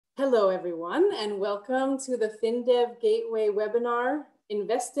Hello, everyone, and welcome to the FinDev Gateway webinar,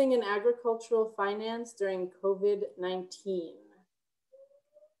 Investing in Agricultural Finance During COVID-19.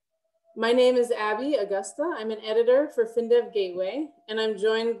 My name is Abby Augusta. I'm an editor for FinDev Gateway, and I'm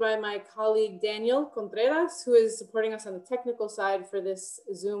joined by my colleague Daniel Contreras, who is supporting us on the technical side for this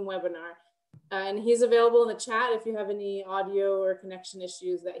Zoom webinar. And he's available in the chat if you have any audio or connection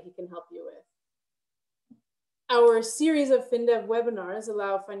issues that he can help you with. Our series of FinDev webinars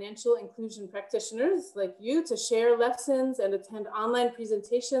allow financial inclusion practitioners like you to share lessons and attend online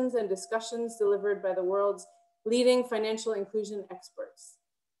presentations and discussions delivered by the world's leading financial inclusion experts.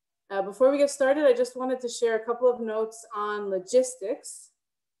 Before we get started, I just wanted to share a couple of notes on logistics.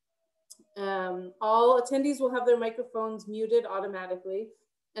 All attendees will have their microphones muted automatically.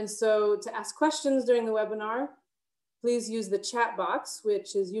 And so to ask questions during the webinar, please use the chat box,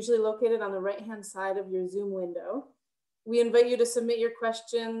 which is usually located on the right-hand side of your Zoom window. We invite you to submit your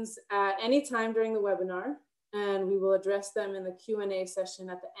questions at any time during the webinar, and we will address them in the Q&A session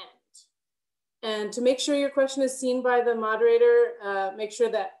at the end. And to make sure your question is seen by the moderator, make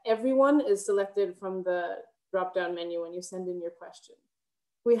sure that everyone is selected from the drop-down menu when you send in your question.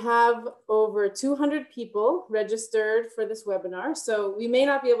 We have over 200 people registered for this webinar, so we may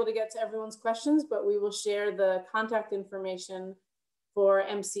not be able to get to everyone's questions, but we will share the contact information for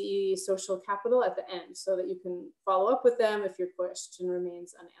MCE Social Capital at the end so that you can follow up with them if your question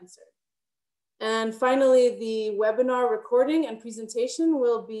remains unanswered. And finally, the webinar recording and presentation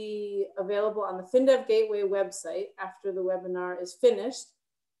will be available on the FinDev Gateway website after the webinar is finished,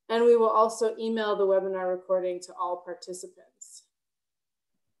 and we will also email the webinar recording to all participants.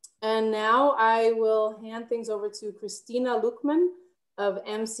 And now I will hand things over to Christina Lukeman of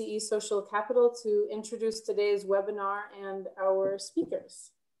MCE Social Capital to introduce today's webinar and our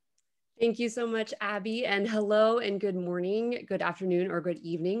speakers. Thank you so much, Abby, and hello and good morning, good afternoon, or good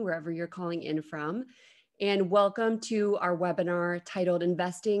evening, wherever you're calling in from. And welcome to our webinar titled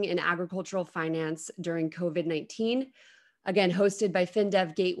Investing in Agricultural Finance During COVID-19, again, hosted by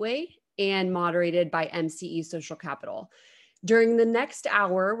FinDev Gateway and moderated by MCE Social Capital. During the next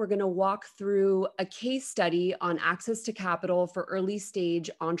hour, we're going to walk through a case study on access to capital for early stage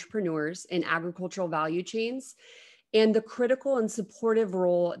entrepreneurs in agricultural value chains and the critical and supportive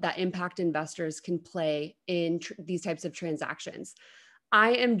role that impact investors can play in these types of transactions.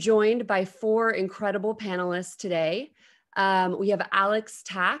 I am joined by four incredible panelists today. We have Alex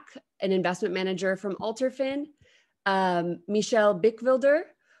Tack, an investment manager from Alterfin, Michel Beekwilder,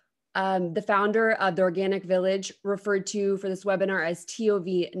 the founder of The Organic Village, referred to for this webinar as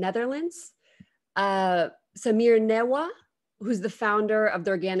TOV Netherlands, Samir Newa, who's the founder of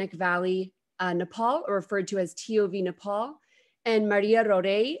The Organic Valley Nepal, referred to as TOV Nepal, and Maria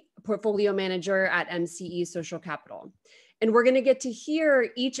Raurell, portfolio manager at MCE Social Capital. And we're going to get to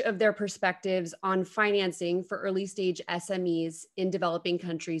hear each of their perspectives on financing for early stage SMEs in developing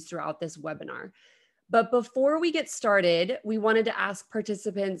countries throughout this webinar. But before we get started, we wanted to ask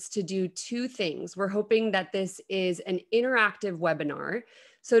participants to do two things. We're hoping that this is an interactive webinar.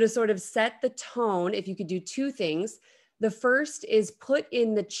 So to sort of set the tone, if you could do two things. The first is put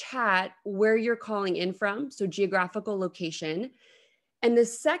in the chat where you're calling in from, so geographical location. And the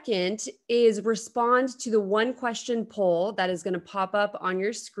second is respond to the one question poll that is going to pop up on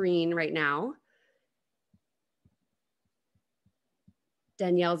your screen right now.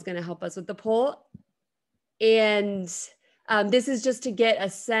 Danielle's going to help us with the poll. And this is just to get a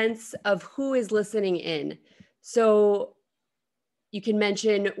sense of who is listening in. So you can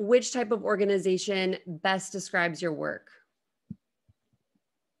mention which type of organization best describes your work.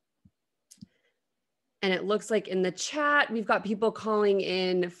 And it looks like in the chat, we've got people calling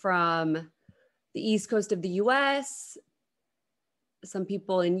in from the East Coast of the US, some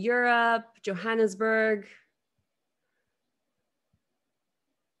people in Europe, Johannesburg,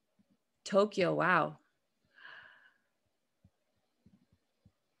 Tokyo, wow.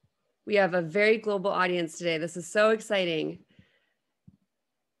 We have a very global audience today. This is so exciting.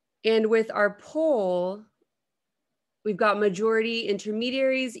 And with our poll, we've got majority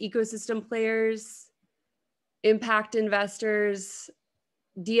intermediaries, ecosystem players, impact investors,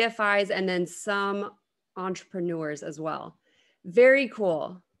 DFIs, and then some entrepreneurs as well. Very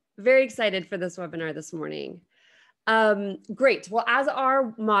cool. Very excited for this webinar this morning. Great. Well, as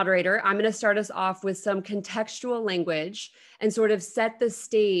our moderator, I'm going to start us off with some contextual language and sort of set the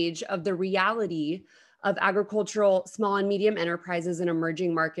stage of the reality of agricultural small and medium enterprises in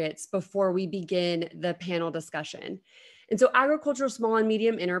emerging markets before we begin the panel discussion. And so agricultural small and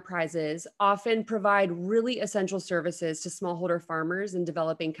medium enterprises often provide really essential services to smallholder farmers in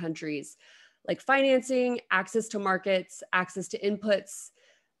developing countries, like financing, access to markets, access to inputs,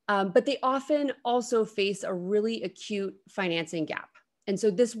 but they often also face a really acute financing gap. And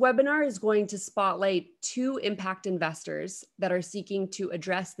so this webinar is going to spotlight two impact investors that are seeking to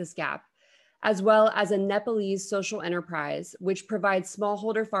address this gap, as well as a Nepalese social enterprise, which provides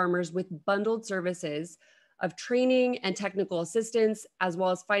smallholder farmers with bundled services of training and technical assistance, as well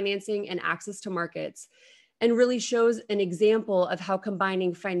as financing and access to markets, and really shows an example of how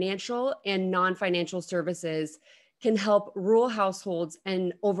combining financial and non-financial services can help rural households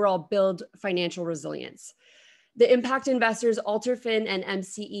and overall build financial resilience. The impact investors Alterfin and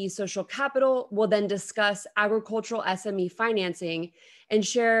MCE Social Capital will then discuss agricultural SME financing and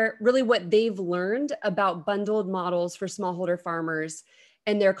share really what they've learned about bundled models for smallholder farmers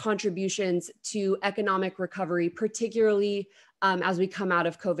and their contributions to economic recovery, particularly as we come out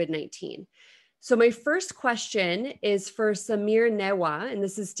of COVID-19. So my first question is for Samir Newa, and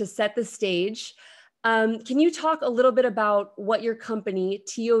this is to set the stage. Can you talk a little bit about what your company,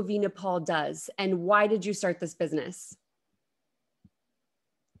 TOV Nepal, does, and why did you start this business?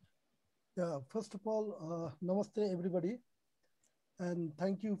 Yeah, first of all, namaste, everybody. And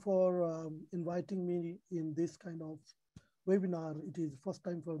thank you for inviting me in this kind of webinar. It is first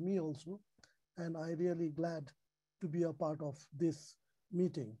time for me also, and I'm really glad to be a part of this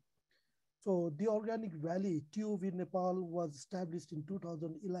meeting. So the Organic Valley, TOV Nepal, was established in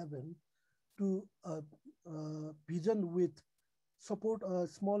 2011 to vision with support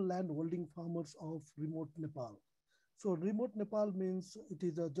small land holding farmers of remote Nepal. So remote Nepal means it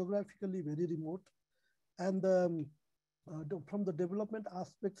is geographically very remote. And from the development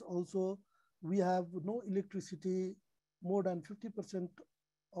aspects also, we have no electricity, more than 50%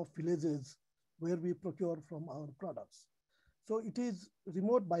 of villages where we procure from our products. So it is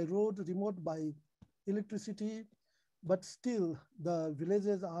remote by road, remote by electricity, but still the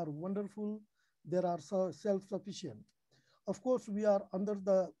villages are wonderful. They are self-sufficient. Of course, we are under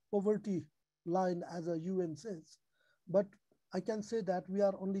the poverty line as a UN says, but I can say that we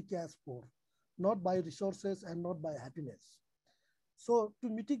are only cash poor, not by resources and not by happiness. So to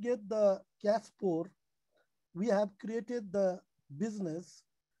mitigate the cash poor, we have created the business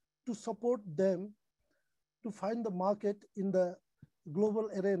to support them to find the market in the global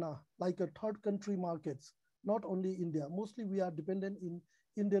arena, like a third country markets, not only India. Mostly we are dependent in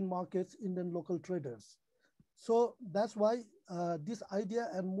Indian markets, Indian local traders. So that's why this idea,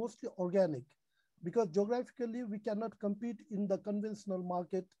 and mostly organic, because geographically we cannot compete in the conventional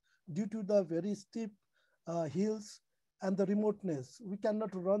market due to the very steep hills and the remoteness. We cannot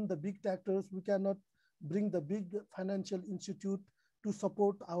run the big tractors. We cannot bring the big financial institute to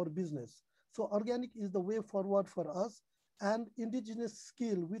support our business. So organic is the way forward for us, and indigenous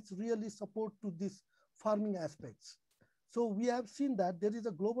skill which really support to these farming aspects. So we have seen that there is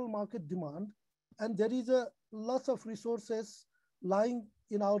a global market demand, and there is a lots of resources lying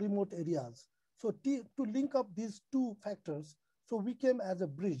in our remote areas. So to link up these two factors, so we came as a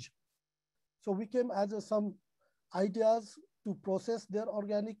bridge. So we came as some ideas to process their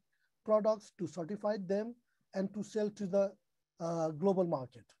organic products, to certify them, and to sell to the global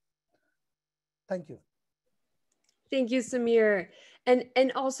market. Thank you. Thank you, Samir.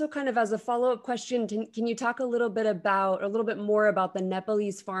 And also kind of as a follow-up question, can you talk a little bit more about the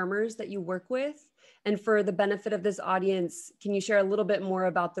Nepalese farmers that you work with? And for the benefit of this audience, can you share a little bit more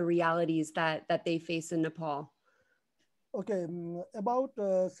about the realities that they face in Nepal? Okay, about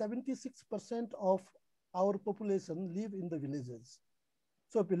 76% of our population live in the villages.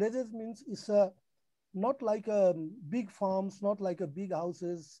 So villages means it's not like big farms, not like big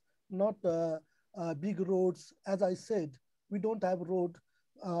houses, not big roads. As I said, we don't have road.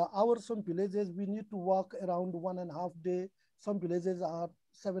 Some villages, we need to walk around 1.5 days. Some villages are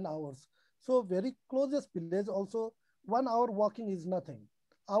 7 hours. So very closest village also, 1 hour walking is nothing.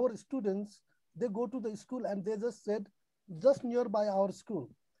 Our students, they go to the school and they just said, just nearby our school.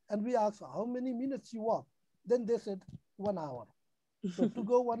 And we asked, how many minutes you walk? Then they said, 1 hour. So to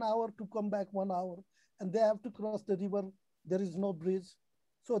go 1 hour, to come back 1 hour, and they have to cross the river. There is no bridge.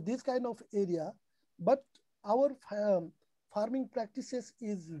 So this kind of area, but our farming practices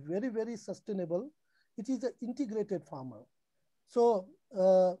is very, very sustainable. It is an integrated farmer. So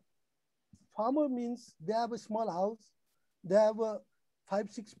farmer means they have a small house. They have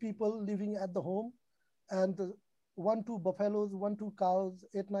 5-6 people living at the home, and 1-2 buffaloes, 1-2 cows,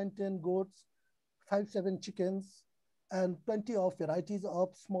 8-9-10 goats, 5-7 chickens, and plenty of varieties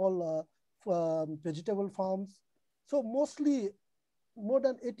of small vegetable farms. So mostly more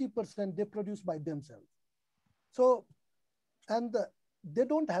than 80% they produce by themselves. So, and they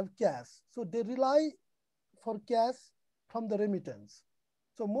don't have cash. So they rely for cash from the remittance.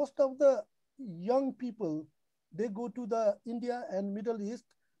 So most of the young people, they go to the India and Middle East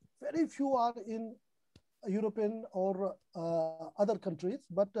Very few are in European or other countries,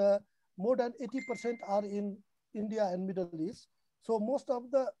 but more than 80% are in India and Middle East. So most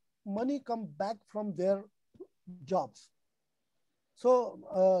of the money come back from their jobs.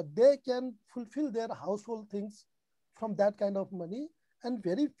 So they can fulfill their household things from that kind of money, and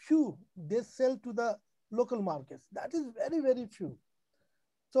very few they sell to the local markets. That is very, very few.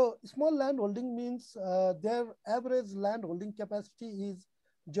 So small land holding means their average land holding capacity is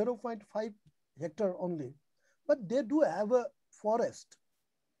 0.5 hectare only, but they do have a forest.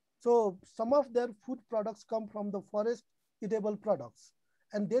 So some of their food products come from the forest, eatable products,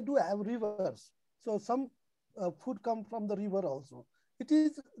 and they do have rivers. So some food come from the river also. It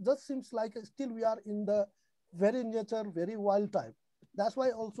is just seems like still we are in the very nature, very wild time. That's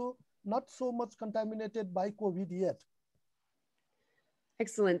why also not so much contaminated by COVID yet.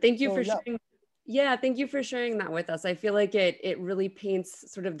 Excellent. Thank you So, for yeah. sharing. Yeah, thank you for sharing that with us. I feel like it really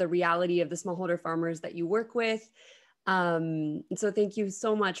paints sort of the reality of the smallholder farmers that you work with. So thank you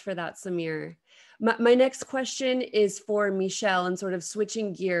so much for that, Samir. My next question is for Michel, and sort of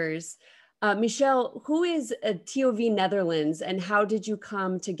switching gears. Michel, who is TOV Netherlands, and how did you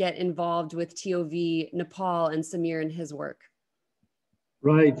come to get involved with TOV Nepal and Samir and his work?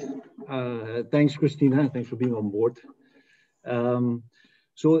 Right. Thanks, Christina. Thanks for being on board.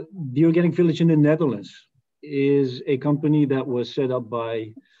 So The Organic Village in the Netherlands is a company that was set up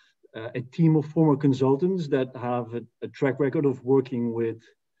by a team of former consultants that have a track record of working with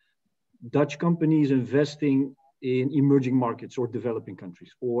Dutch companies investing in emerging markets or developing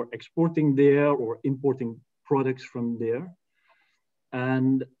countries, or exporting there or importing products from there.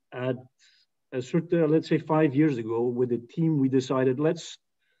 And at a certain, let's say 5 years ago, with the team, we decided, let's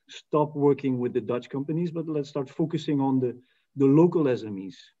stop working with the Dutch companies, but let's start focusing on the local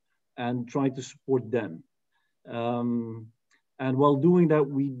SMEs and try to support them. And while doing that,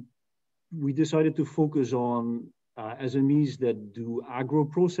 we decided to focus on SMEs that do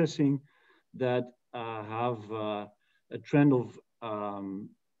agro-processing, that have a trend of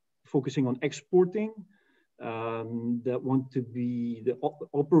focusing on exporting, that want to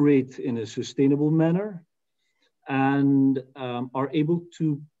operate in a sustainable manner, and are able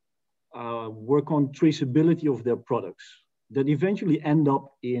to work on traceability of their products that eventually end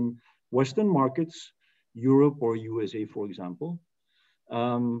up in Western markets, Europe or USA, for example.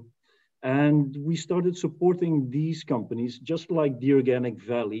 And we started supporting these companies, just like the Organic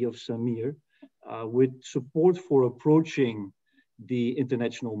Valley of Samir, with support for approaching the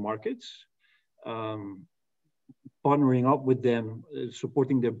international markets, partnering up with them,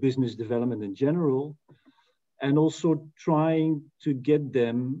 supporting their business development in general, and also trying to get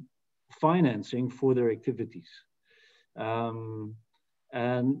them financing for their activities.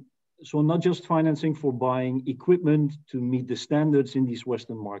 And so not just financing for buying equipment to meet the standards in these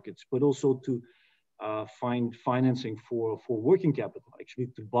Western markets, but also to find financing for working capital, actually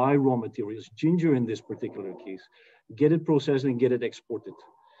to buy raw materials, ginger in this particular case, get it processed and get it exported.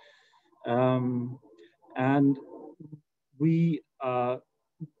 And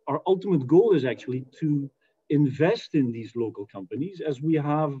our ultimate goal is actually to invest in these local companies, as we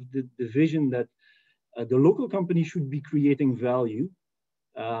have the vision that the local company should be creating value,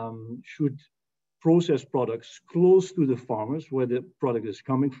 should process products close to the farmers where the product is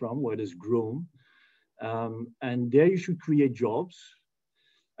coming from, where it is grown. And there you should create jobs.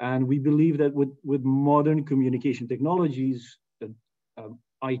 And we believe that with modern communication technologies,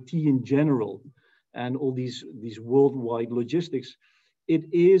 IT in general, and all these worldwide logistics, it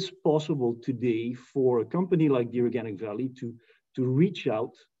is possible today for a company like the Organic Valley to reach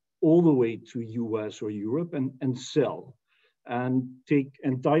out all the way to US or Europe and sell, and take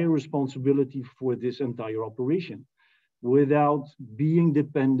entire responsibility for this entire operation without being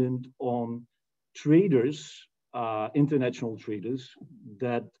dependent on traders, international traders,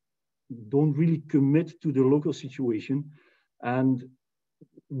 that don't really commit to the local situation. And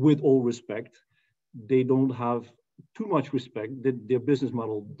with all respect, they don't have too much respect, that their business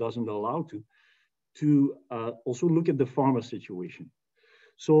model doesn't allow to also look at the farmer situation.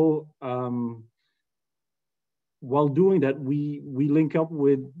 So while doing that, we link up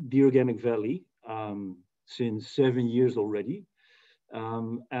with the Organic Valley since 7 years already.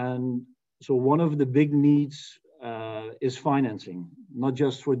 And so one of the big needs is financing, not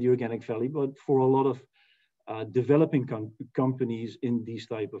just for the Organic Valley, but for a lot of developing companies in these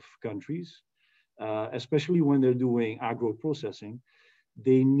type of countries, especially when they're doing agro-processing.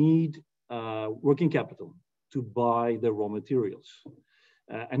 They need working capital to buy their raw materials.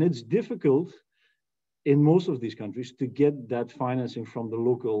 And it's difficult in most of these countries to get that financing from the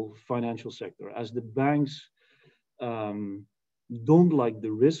local financial sector, as the banks don't like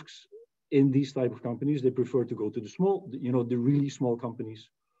the risks in these type of companies. They prefer to go to the small, the really small companies,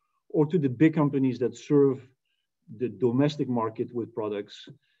 or to the big companies that serve the domestic market with products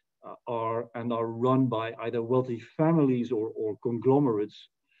are run by either wealthy families or conglomerates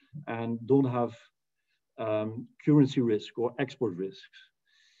and don't have currency risk or export risks.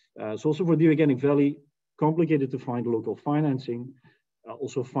 So also for the Organic Valley, complicated to find local financing.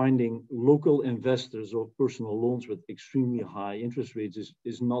 Also finding local investors or personal loans with extremely high interest rates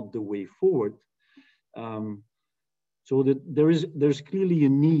is not the way forward. So that there's clearly a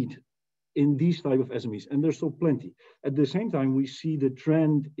need in these type of SMEs, and there's so plenty. At the same time, we see the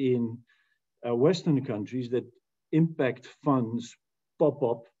trend in Western countries that impact funds pop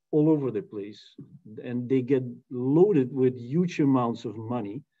up all over the place, and they get loaded with huge amounts of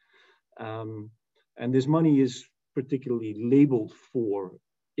money. And this money is particularly labeled for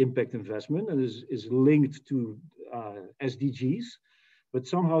impact investment and is linked to SDGs, but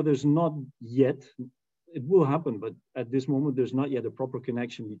somehow there's not yet, it will happen, but at this moment, there's not yet a proper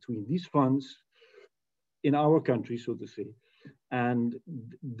connection between these funds in our country, so to say, and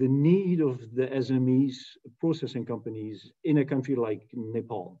the need of the SMEs, processing companies in a country like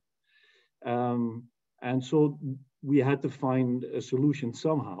Nepal. And so we had to find a solution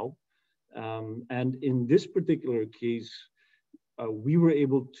somehow. And in this particular case, we were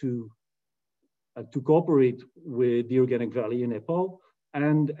able to cooperate with the Organic Valley in Nepal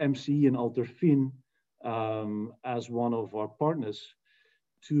and MC and Alterfin as one of our partners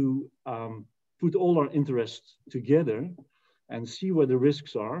to put all our interests together and see where the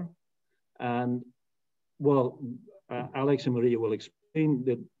risks are. And well, Alex and Maria will explain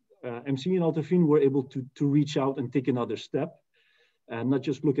that MC and Alterfin were able to reach out and take another step and not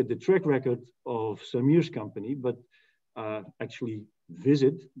just look at the track record of Samir's company, but actually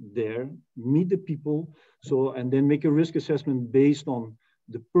visit there, meet the people, and then make a risk assessment based on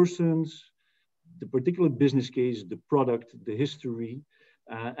the persons, the particular business case, the product, the history,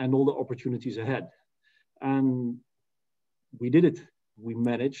 and all the opportunities ahead. And we did it. We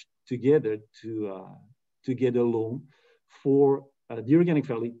managed together to get a loan for the Organic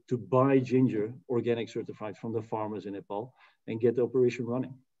Valley to buy ginger organic certified from the farmers in Nepal and get the operation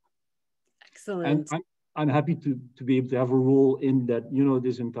running. Excellent. And I'm happy to be able to have a role in that,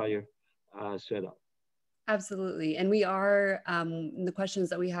 this entire setup. Absolutely. And we are, in the questions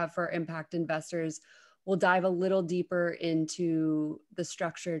that we have for impact investors, we'll dive a little deeper into the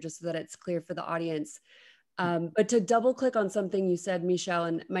structure just so that it's clear for the audience. But to double click on something you said, Michel,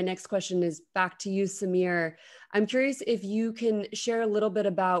 and my next question is back to you, Samir. I'm curious if you can share a little bit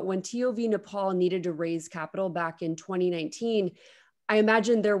about when TOV Nepal needed to raise capital back in 2019. I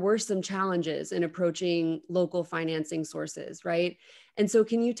imagine there were some challenges in approaching local financing sources, right? And so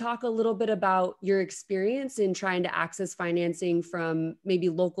can you talk a little bit about your experience in trying to access financing from maybe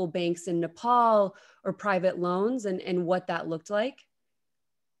local banks in Nepal or private loans and what that looked like?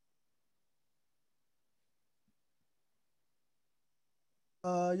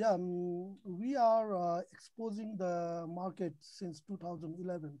 We are exposing the market since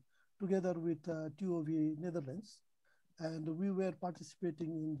 2011 together with TOV Netherlands. And we were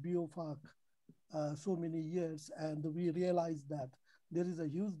participating in BioFAC so many years, and we realized that there is a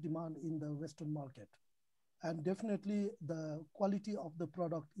huge demand in the Western market. And definitely the quality of the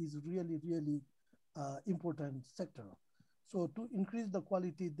product is really, really important sector. So to increase the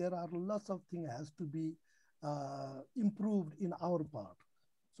quality, there are lots of things has to be improved in our part.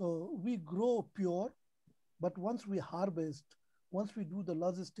 So we grow pure, but once we harvest, once we do the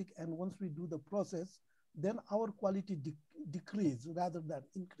logistic and once we do the process, then our quality decrease rather than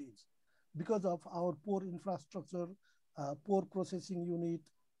increase because of our poor infrastructure, poor processing unit,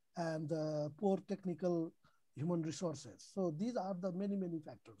 and poor technical human resources. So these are the many, many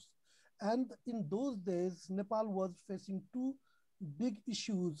factors. And in those days, Nepal was facing two big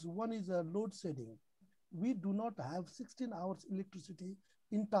issues. One is load shedding. We do not have 16 hours electricity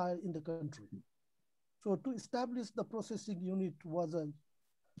entire in the country. So to establish the processing unit was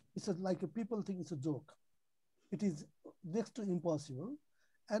like people think it's a joke. It is next to impossible.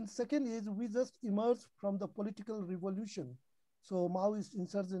 And second is we just emerged from the political revolution. So Maoist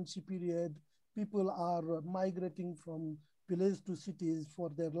insurgency period, people are migrating from village to cities for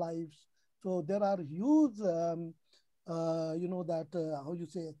their lives. So there are huge,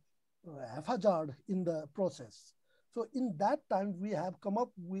 hazard in the process. So in that time, we have come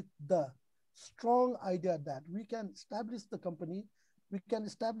up with the strong idea that we can establish the company, we can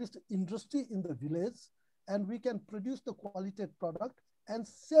establish the industry in the village, and we can produce the quality product and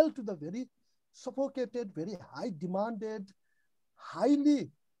sell to the very suffocated, very high demanded,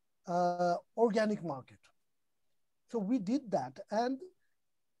 highly organic market. So we did that. And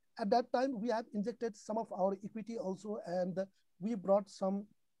at that time, we had injected some of our equity also, and we brought some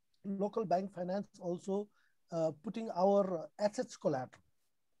local bank finance also, putting our assets collateral.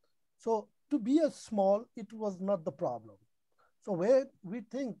 So to be a small, it was not the problem. So where we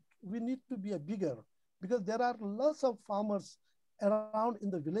think we need to be a bigger, because there are lots of farmers around in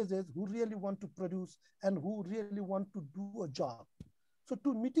the villages who really want to produce and who really want to do a job. So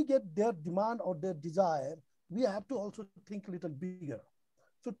to mitigate their demand or their desire, we have to also think a little bigger.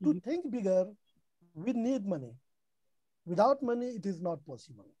 So to think bigger, we need money. Without money, it is not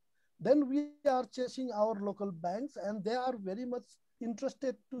possible. Then we are chasing our local banks, and they are very much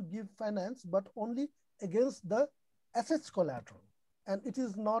interested to give finance, but only against the assets collateral. And it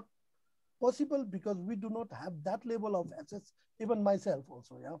is not possible because we do not have that level of assets, even myself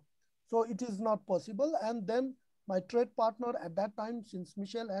also, yeah. So it is not possible. And then my trade partner at that time, since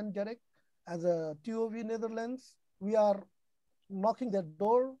Michel and Derek, as a TOV Netherlands, we are knocking their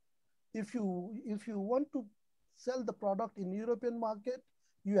door. If you want to sell the product in European market,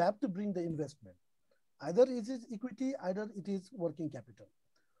 you have to bring the investment. Either it is equity, either it is working capital.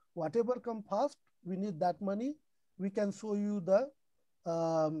 Whatever come first, we need that money. We can show you the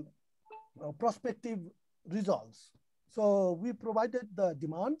prospective results. So we provided the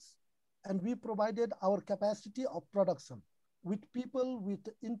demands, and we provided our capacity of production with people, with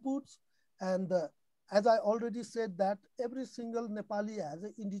inputs. And as I already said, that every single Nepali has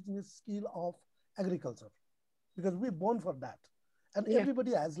an indigenous skill of agriculture, because we're born for that. And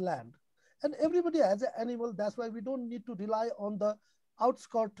everybody has land, and everybody has an animal. That's why we don't need to rely on the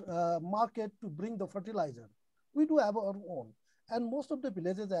outskirt market to bring the fertilizer. We do have our own. And most of the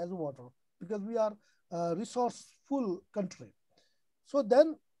villages has water, because we are a resourceful country. So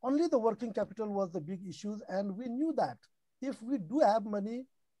then only the working capital was the big issues. And we knew that if we do have money,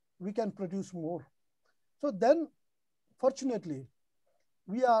 we can produce more. So then, fortunately,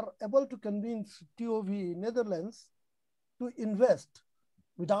 we are able to convince TOV Netherlands to invest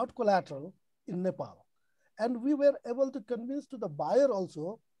without collateral in Nepal. And we were able to convince to the buyer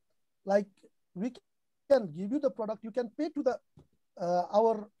also, like, we can give you the product, you can pay to the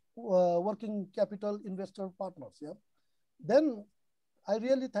our working capital investor partners. Yeah. Then I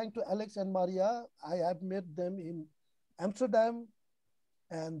really thank to Alex and Maria. I have met them in Amsterdam,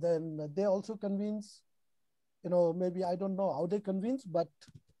 and then they also convinced. Maybe I don't know how they convinced, but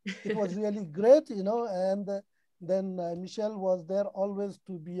it was really great. And then Michel was there always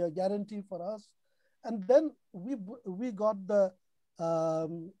to be a guarantee for us. And then we got the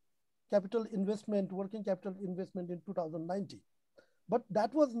capital investment, working capital investment in 2019. But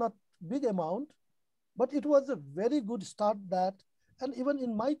that was not big amount, but it was a very good start that, and even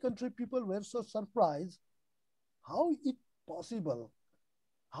in my country, people were so surprised how it possible,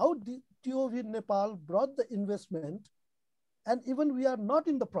 how the TOV Nepal brought the investment, and even we are not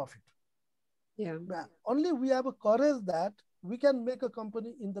in the profit. Yeah. Only we have a courage that we can make a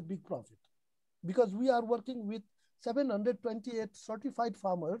company in the big profit, because we are working with 728 certified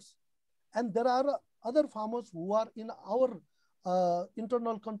farmers, and there are other farmers who are in our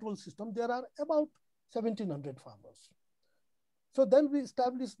internal control system. There are about 1,700 farmers. So then we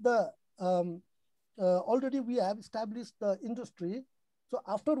established the, already we have established the industry. So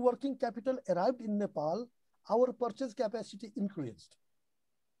after working capital arrived in Nepal, our purchase capacity increased.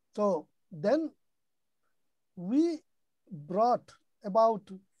 So then we brought about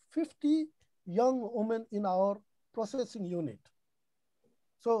 50 young women in our processing unit.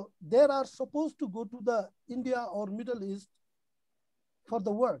 So they are supposed to go to the India or Middle East for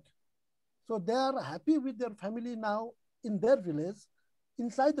the work. So they are happy with their family now in their village,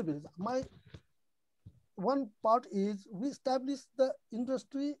 inside the village. My one part is we established the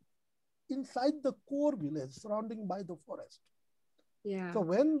industry inside the core village, surrounding by the forest. Yeah. So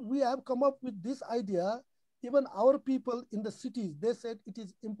when we have come up with this idea, even our people in the cities, they said it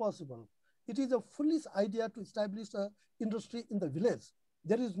is impossible. It is a foolish idea to establish an industry in the village.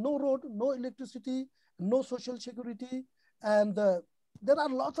 There is no road, no electricity, no social security, and there are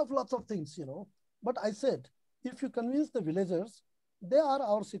lots of things, But I said, if you convince the villagers, they are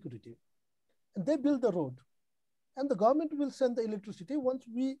our security. And they build the road. And the government will send the electricity once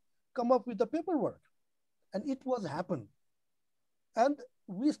we come up with the paperwork. And it was happened. And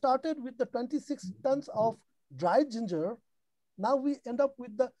we started with the 26 tons of dried ginger. Now we end up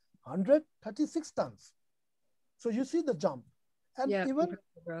with the 136 tons. So you see the jump. And even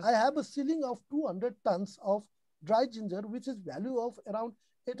I have a ceiling of 200 tons of dried ginger, which is value of around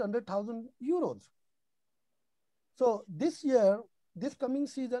 800,000 euros. So this year, this coming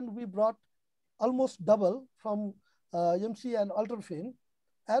season, we brought almost double from MC and Alterfin.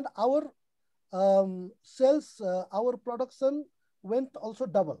 And our sales, our production went also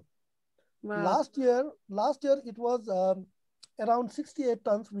double. Wow. Last year it was around 68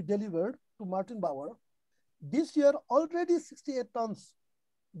 tons we delivered to Martin Bauer. This year already 68 tons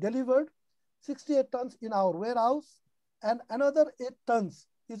delivered, 68 tons in our warehouse, and another 8 tons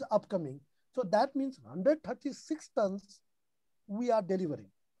is upcoming. So that means 136 tons we are delivering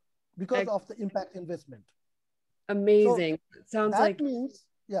because of the impact investment. Amazing. So sounds that like means,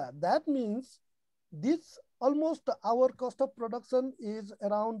 yeah, that means this almost our cost of production is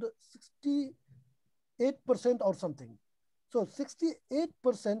around 68% or something. So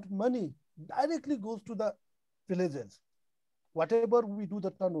 68% money directly goes to the villages, whatever we do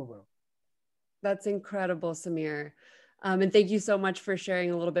the turnover. That's incredible, Samir. And thank you so much for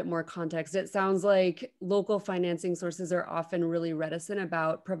sharing a little bit more context. It sounds like local financing sources are often really reticent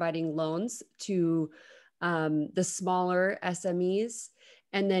about providing loans to the smaller SMEs.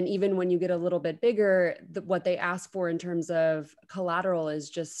 And then even when you get a little bit bigger, what they ask for in terms of collateral is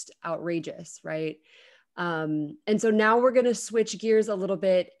just outrageous, right? And so now we're going to switch gears a little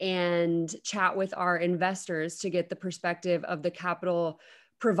bit and chat with our investors to get the perspective of the capital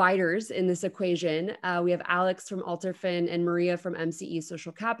providers in this equation. We have Alex from Alterfin and Maria from MCE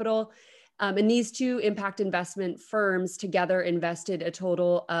Social Capital. And these two impact investment firms together invested a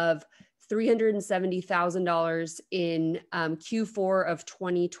total of $370,000 in Q4 of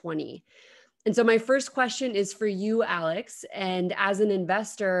 2020. And so my first question is for you, Alex. And as an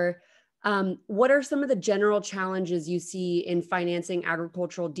investor, what are some of the general challenges you see in financing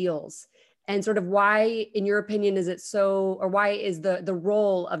agricultural deals? And sort of why, in your opinion, is it so, or why is the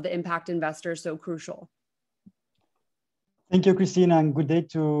role of the impact investor so crucial? Thank you, Christina, and good day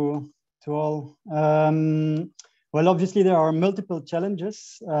to all. Well, obviously there are multiple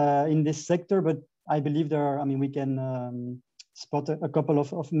challenges in this sector, but I believe there are, we can spot a couple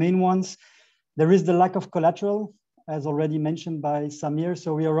of main ones. There is the lack of collateral, as already mentioned by Samir.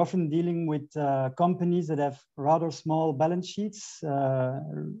 So we are often dealing with companies that have rather small balance sheets,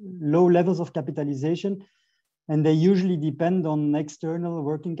 low levels of capitalization, and they usually depend on external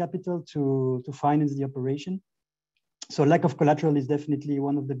working capital to finance the operation. So lack of collateral is definitely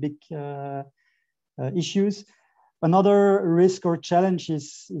one of the big issues. Another risk or challenge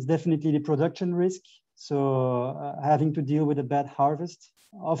is definitely the production risk. So having to deal with a bad harvest,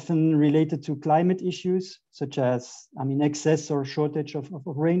 often related to climate issues, such as, excess or shortage of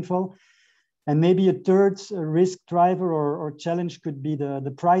rainfall. And maybe a third risk driver or challenge could be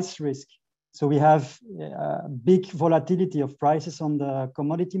the price risk. So we have big volatility of prices on the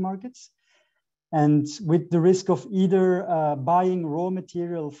commodity markets. And with the risk of either buying raw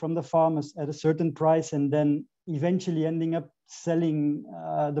material from the farmers at a certain price and then eventually ending up selling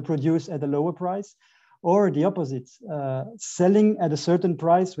the produce at a lower price, or the opposite, selling at a certain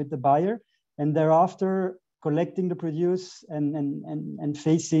price with the buyer and thereafter collecting the produce and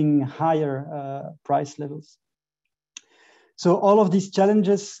facing higher price levels. So all of these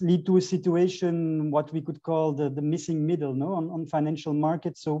challenges lead to a situation, what we could call the missing middle, on financial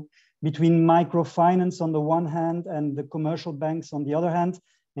markets. So between microfinance on the one hand and the commercial banks on the other hand.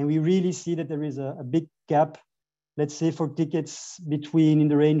 And we really see that there is a big gap, let's say for tickets between in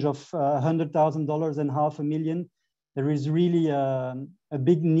the range of $100,000 and $500,000. There is really a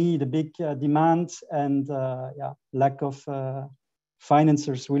big need, a big demand, and lack of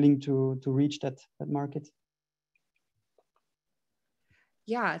financiers willing to reach that market.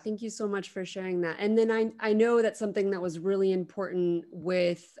 Yeah, thank you so much for sharing that. And then I know that something that was really important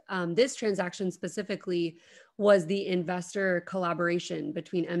with this transaction specifically was the investor collaboration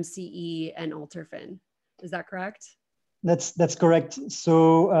between MCE and Alterfin. Is that correct? That's correct.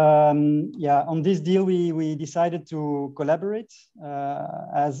 So on this deal, we decided to collaborate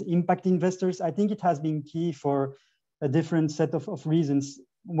as impact investors. I think it has been key for a different set of reasons.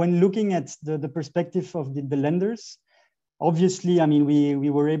 When looking at the perspective of the lenders, obviously, we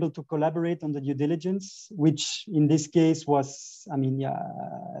were able to collaborate on the due diligence, which in this case was,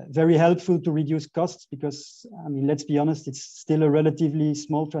 very helpful to reduce costs because, let's be honest, it's still a relatively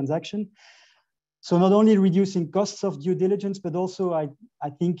small transaction. So not only reducing costs of due diligence, but also I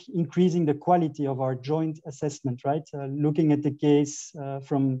think increasing the quality of our joint assessment, right? Looking at the case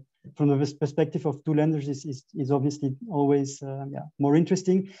from the perspective of two lenders is obviously always more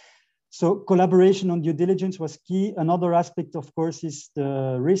interesting. So collaboration on due diligence was key. Another aspect, of course, is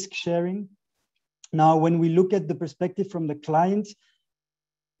the risk sharing. Now, when we look at the perspective from the client,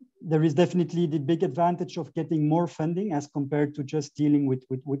 there is definitely the big advantage of getting more funding as compared to just dealing with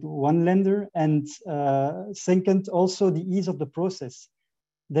one lender. And second, also the ease of the process.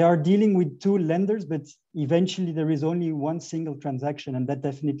 they are dealing with two lenders, but eventually there is only one single transaction, and that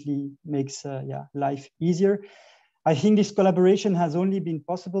definitely makes life easier. I think this collaboration has only been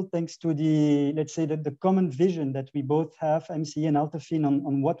possible thanks to the, let's say, the common vision that we both have, MCE and Alterfin,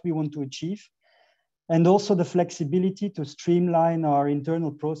 on what we want to achieve, and also the flexibility to streamline our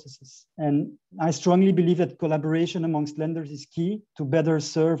internal processes. And I strongly believe that collaboration amongst lenders is key to better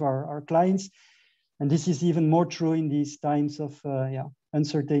serve our clients. And this is even more true in these times of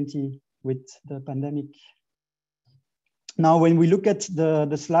uncertainty with the pandemic. Now, when we look at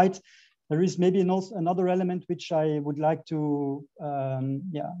the slide, there is maybe another element which I would like to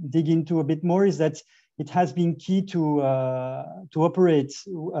dig into a bit more, is that it has been key to operate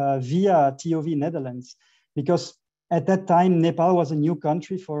via TOV Netherlands, because at that time, Nepal was a new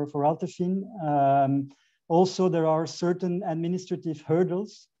country for Alterfin. Also, there are certain administrative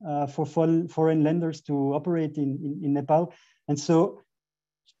hurdles for foreign lenders to operate in Nepal. And so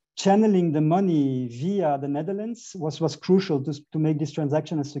channeling the money via the Netherlands was crucial to make this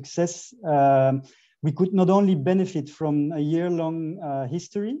transaction a success. We could not only benefit from a year-long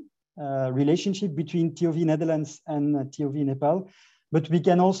history relationship between TOV Netherlands and TOV Nepal, but we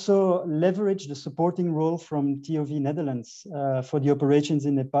can also leverage the supporting role from TOV Netherlands for the operations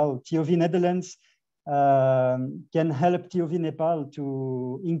in Nepal. TOV Netherlands can help TOV Nepal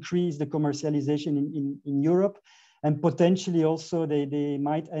to increase the commercialization in Europe, and potentially also they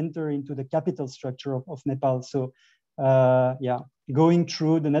might enter into the capital structure of Nepal. So going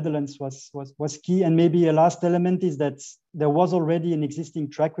through the Netherlands was key. And maybe a last element is that there was already an existing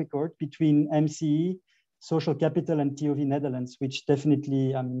track record between MCE, Social Capital, and TOV Netherlands, which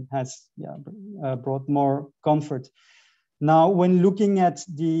definitely has brought more comfort. Now, when looking at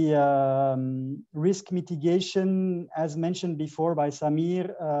the risk mitigation, as mentioned before by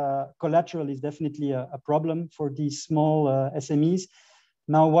Samir, collateral is definitely a problem for these small SMEs.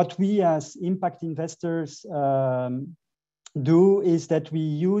 Now, what we as impact investors do is that we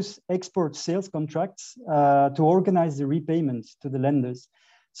use export sales contracts to organize the repayments to the lenders.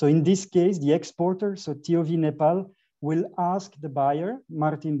 So in this case, the exporter, so TOV Nepal, will ask the buyer,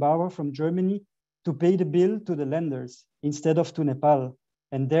 Martin Bauer from Germany, to pay the bill to the lenders instead of to Nepal,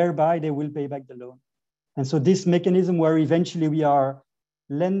 and thereby they will pay back the loan. And so this mechanism where eventually we are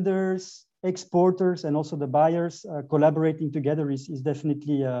lenders, exporters, and also the buyers collaborating together is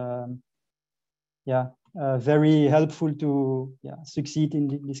definitely very helpful to succeed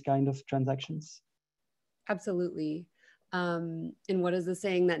in this kind of transactions. Absolutely. And what is the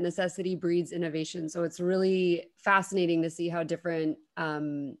saying, that necessity breeds innovation? So it's really fascinating to see how different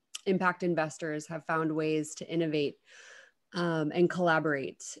impact investors have found ways to innovate and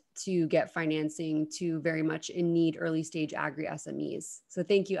collaborate to get financing to very much in need early stage agri SMEs. So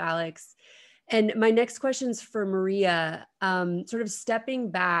thank you, Alex. And my next question is for Maria. Sort of stepping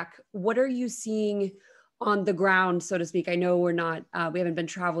back, what are you seeing on the ground, so to speak? I know we haven't been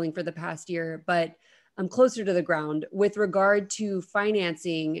traveling for the past year, but I'm closer to the ground with regard to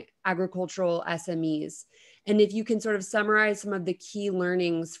financing agricultural SMEs. And if you can sort of summarize some of the key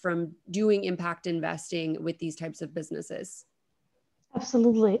learnings from doing impact investing with these types of businesses.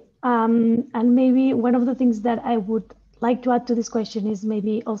 Absolutely. And maybe one of the things that I would like to add to this question is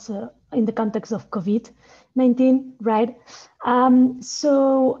maybe also in the context of COVID-19, right?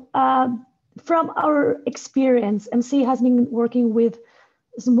 From our experience, MC has been working with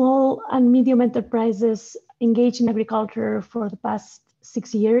small and medium enterprises engaged in agriculture for the past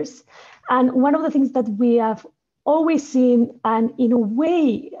 6 years. And one of the things that we have always seen, and in a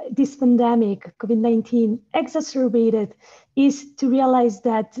way, this pandemic, COVID-19, exacerbated, is to realize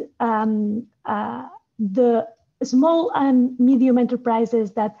that the small and medium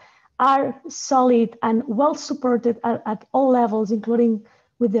enterprises that are solid and well supported at all levels, including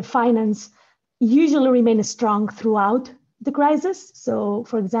with the finance, usually remain strong throughout the crisis. So,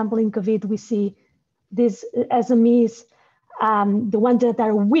 for example, in COVID, we see these SMEs, the ones that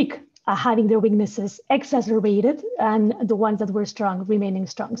are weak, are having their weaknesses exacerbated, and the ones that were strong remaining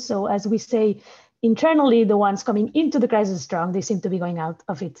strong. So, as we say internally, the ones coming into the crisis strong, they seem to be going out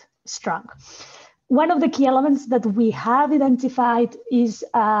of it strong. One of the key elements that we have identified is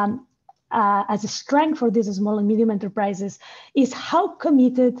as a strength for these small and medium enterprises is how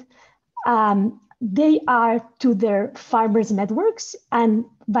committed they are to their farmers' networks, and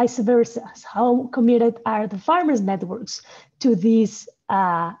vice versa. How committed are the farmers' networks to these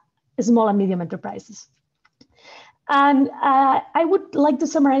small and medium enterprises? And I would like to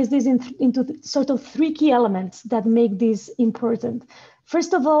summarize this into sort of 3 key elements that make this important.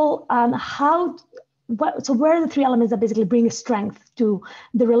 First of all, how so where are the three elements that basically bring strength to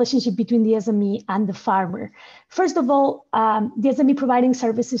the relationship between the SME and the farmer? First of all, the SME providing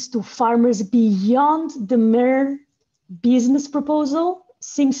services to farmers beyond the mere business proposal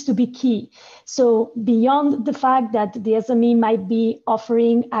seems to be key. So beyond the fact that the SME might be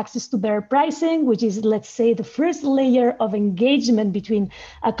offering access to better pricing, which is, let's say, the first layer of engagement between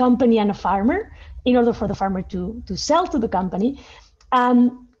a company and a farmer in order for the farmer to sell to the company,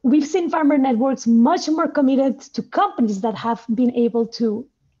 we've seen farmer networks much more committed to companies that have been able to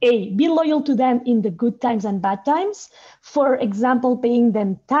be loyal to them in the good times and bad times. For example, paying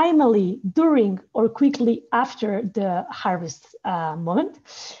them timely during or quickly after the harvest moment.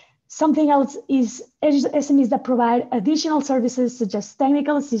 Something else is SMEs that provide additional services such as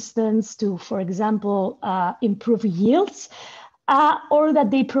technical assistance to, for example, improve yields, or that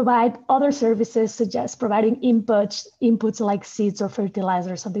they provide other services such as providing inputs like seeds or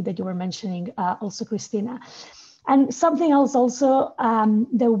fertilizer, something that you were mentioning also, Christina. And something else also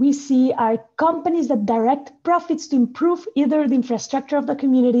that we see are companies that direct profits to improve either the infrastructure of the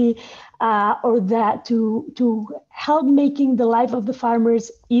community or that to help making the life of the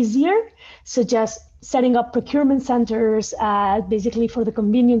farmers easier, such as setting up procurement centers, basically for the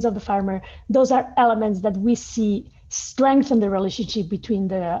convenience of the farmer. Those are elements that we see strengthen the relationship between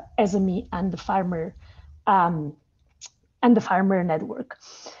the SME and the farmer network.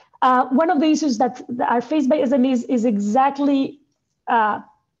 One of the issues that are faced by SMEs is exactly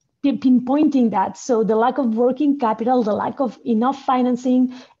pinpointing that. So the lack of working capital, the lack of enough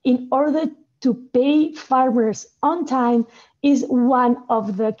financing in order to pay farmers on time is one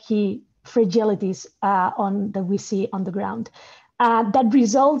of the key fragilities that we see on the ground. That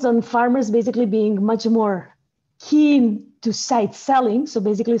results on farmers basically being much more keen to site selling, so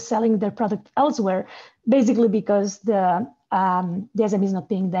basically selling their product elsewhere, basically because the SME is not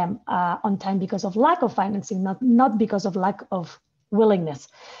paying them on time because of lack of financing, not because of lack of willingness.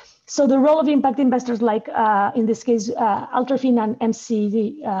 So the role of impact investors, like in this case, Alterfin and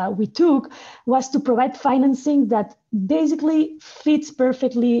MC we took, was to provide financing that basically fits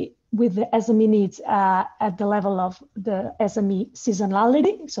perfectly with the SME needs at the level of the SME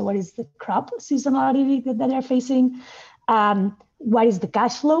seasonality. So what is the crop seasonality that they're facing? What is the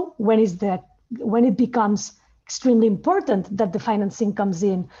cash flow? When it becomes extremely important that the financing comes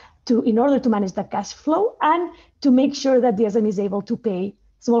in in order to manage that cash flow and to make sure that the SME is able to pay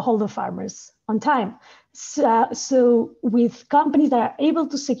smallholder farmers on time. So with companies that are able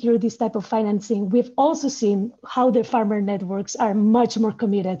to secure this type of financing, we've also seen how the farmer networks are much more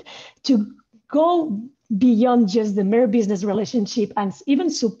committed to go beyond just the mere business relationship and even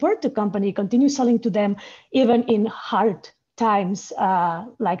support the company, continue selling to them, even in hard times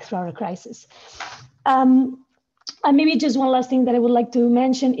like throughout a crisis. And maybe just one last thing that I would like to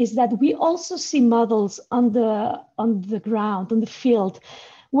mention is that we also see models on the ground, on the field,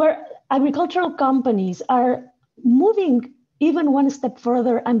 where agricultural companies are moving even one step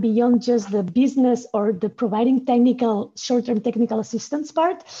further and beyond just the business or the providing short-term technical assistance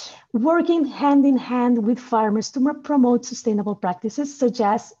part, working hand in hand with farmers to promote sustainable practices such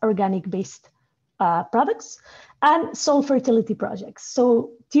as organic-based products and soil fertility projects.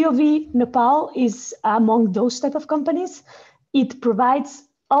 So TOV Nepal is among those type of companies. It provides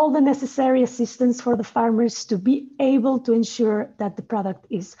all the necessary assistance for the farmers to be able to ensure that the product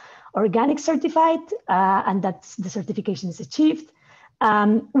is organic certified and that the certification is achieved,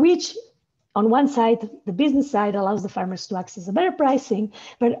 which on one side, the business side allows the farmers to access a better pricing,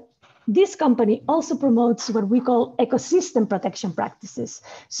 but this company also promotes what we call ecosystem protection practices.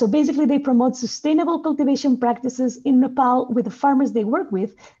 So basically they promote sustainable cultivation practices in Nepal with the farmers they work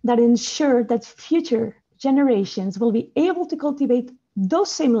with that ensure that future generations will be able to cultivate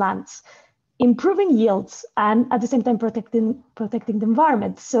those same lands, improving yields and at the same time protecting the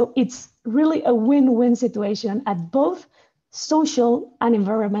environment. So it's really a win-win situation at both social and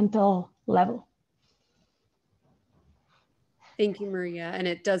environmental level. Thank you, Maria. And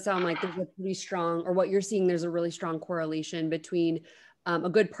it does sound like there's a pretty strong, or what you're seeing, there's a really strong correlation between a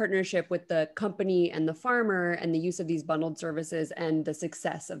good partnership with the company and the farmer and the use of these bundled services and the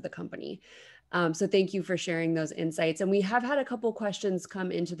success of the company. So thank you for sharing those insights. And we have had a couple questions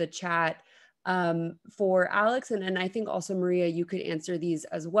come into the chat for Alex, and I think also Maria, you could answer these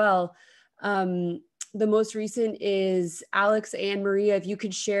as well. The most recent is Alex and Maria, if you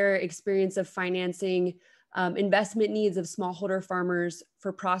could share experience of financing investment needs of smallholder farmers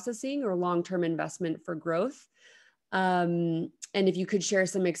for processing or long-term investment for growth. And if you could share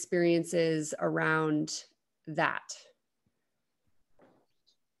some experiences around that.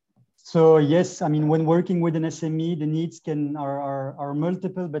 So yes, I mean, when working with an SME, the needs are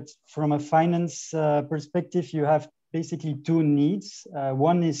multiple, but from a finance perspective, you have basically two needs.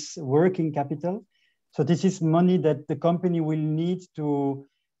 One is working capital. So this is money that the company will need to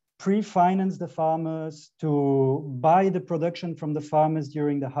pre-finance the farmers, to buy the production from the farmers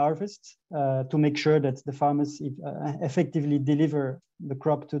during the harvest, to make sure that the farmers effectively deliver the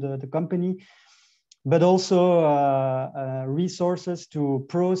crop to the company, but also resources to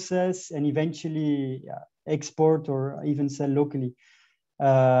process and eventually export or even sell locally.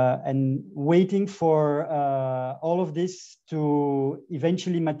 And waiting for all of this to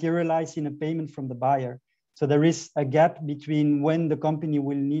eventually materialize in a payment from the buyer. So there is a gap between when the company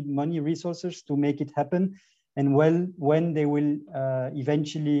will need money, resources to make it happen, and when they will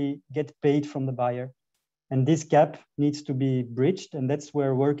eventually get paid from the buyer. And this gap needs to be bridged, and that's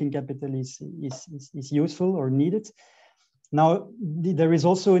where working capital is useful or needed. Now, there is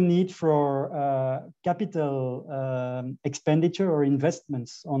also a need for capital expenditure or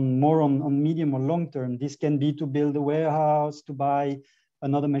investments on medium or long term. This can be to build a warehouse, to buy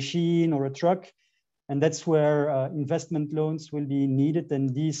another machine or a truck. And that's where investment loans will be needed.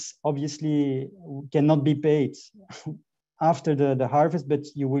 And these obviously cannot be paid after the harvest, but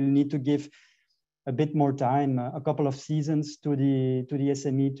you will need to give a bit more time, a couple of seasons to the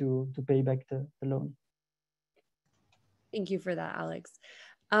SME to pay back the loan. Thank you for that, Alex.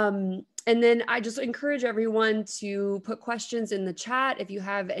 And then I just encourage everyone to put questions in the chat. If you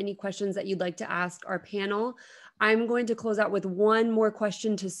have any questions that you'd like to ask our panel, I'm going to close out with one more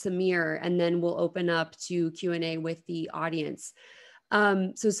question to Samir, and then we'll open up to Q&A with the audience.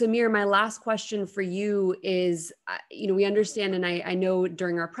 So Samir, my last question for you is, we understand, and I know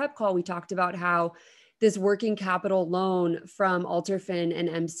during our prep call, we talked about how this working capital loan from Alterfin and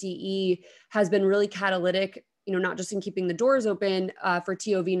MCE has been really catalytic, not just in keeping the doors open for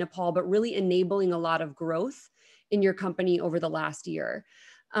TOV Nepal, but really enabling a lot of growth in your company over the last year.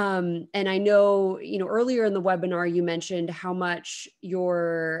 And I know, earlier in the webinar, you mentioned how much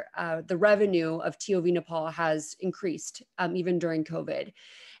the revenue of TOV Nepal has increased even during COVID.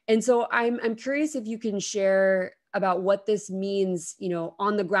 And so I'm curious if you can share about what this means,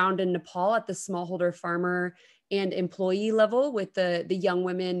 on the ground in Nepal at the smallholder farmer and employee level with the young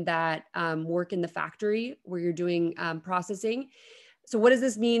women that work in the factory where you're doing processing. So what does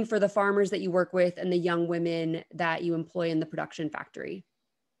this mean for the farmers that you work with and the young women that you employ in the production factory?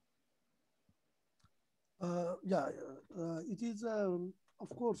 It is, of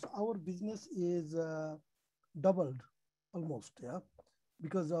course, our business is doubled almost,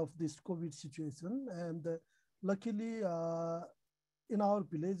 because of this COVID situation. And luckily, in our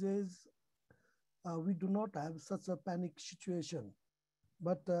villages, we do not have such a panic situation.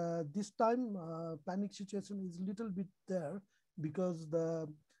 But this time, panic situation is a little bit there because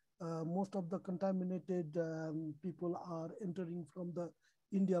most of the contaminated people are entering from the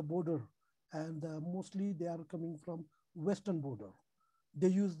India border, and mostly they are coming from Western border. They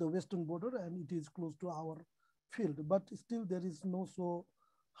use the Western border and it is close to our field, but still there is no so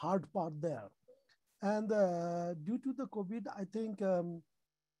hard part there. And due to the COVID, I think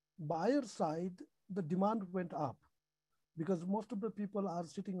buyer side, the demand went up because most of the people are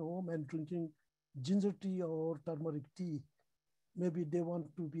sitting home and drinking ginger tea or turmeric tea. Maybe they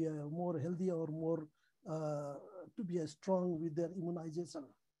want to be more healthy or more to be strong with their immunization.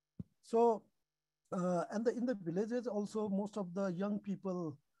 So, and in the villages also, most of the young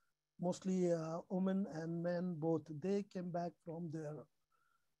people, mostly women and men both, they came back from their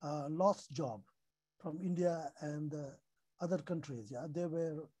lost job from India and other countries. They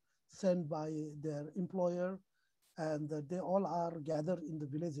were sent by their employer, and they all are gathered in the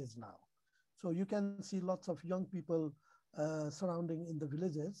villages now. So you can see lots of young people surrounding in the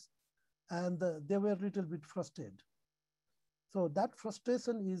villages, and they were a little bit frustrated. So that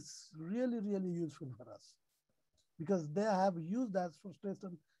frustration is really, really useful for us because they have used that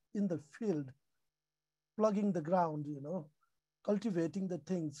frustration in the field, plugging the ground, cultivating the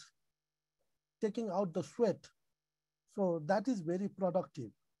things, taking out the sweat. So that is very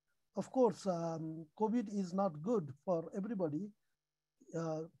productive. Of course, COVID is not good for everybody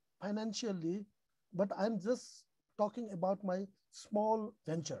financially, but I'm just talking about my small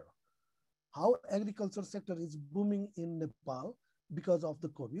venture. How agriculture sector is booming in Nepal because of the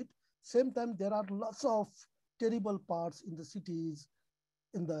COVID. Same time, there are lots of terrible parts in the cities,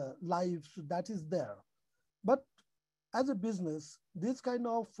 in the lives that is there. But as a business, this kind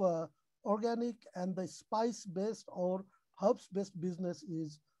of organic and the spice-based or herbs-based business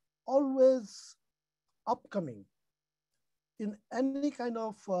is always upcoming. In any kind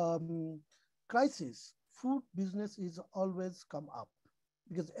of crisis, food business is always come up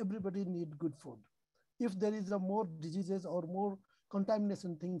because everybody need good food. If there is a more diseases or more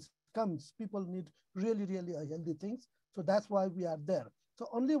contamination things comes, people need really, really healthy things. So that's why we are there. So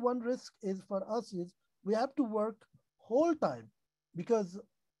only one risk is for us is we have to work whole time because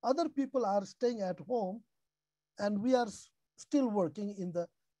other people are staying at home and we are still working in the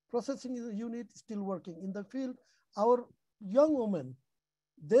processing unit, still working in the field. Our young women,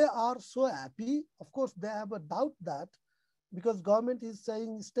 they are so happy. Of course, they have a doubt that because government is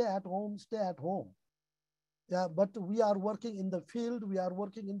saying stay at home, stay at home. Yeah, but we are working in the field, we are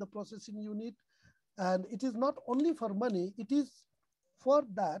working in the processing unit, and it is not only for money, it is for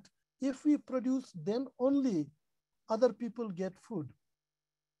that if we produce, then only other people get food.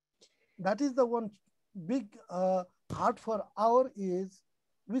 That is the one big heart for our is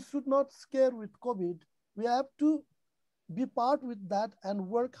we should not scare with COVID. We have to be part with that and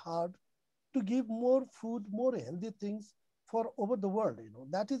work hard to give more food, more healthy things for over the world. You know,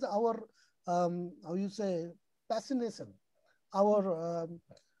 that is our how you say fascination, our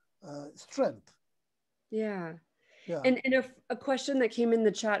strength. Yeah. Yeah. And a question that came in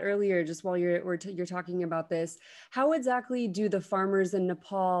the chat earlier, just while you're talking about this, how exactly do the farmers in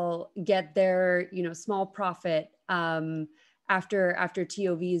Nepal get their small profit after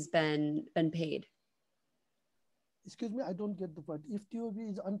TOV's been paid? Excuse me, I don't get the point. If TOV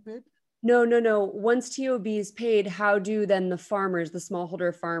is unpaid? No. Once TOV is paid, how do then the farmers, the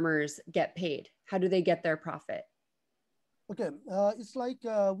smallholder farmers, get paid? How do they get their profit? Okay, it's like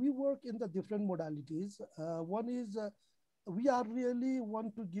we work in the different modalities. One is we are really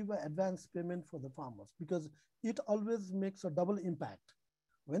want to give an advance payment for the farmers because it always makes a double impact.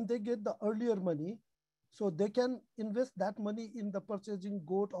 When they get the earlier money, so they can invest that money in the purchasing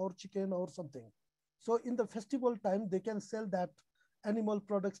goat or chicken or something. So in the festival time, they can sell that animal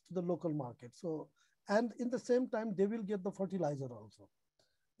products to the local market. So, and in the same time, they will get the fertilizer also.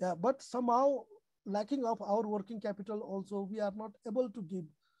 Yeah, but somehow lacking of our working capital also, we are not able to give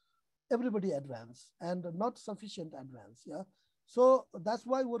everybody advance and not sufficient advance. Yeah. So that's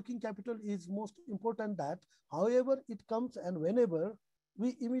why working capital is most important that however it comes and whenever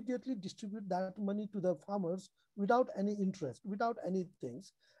we immediately distribute that money to the farmers without any interest, without any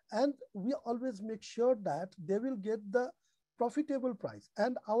things. And we always make sure that they will get the profitable price.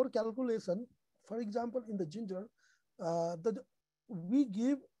 And our calculation, for example, in the ginger, we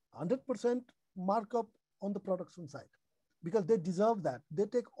give 100% markup on the production side because they deserve that. They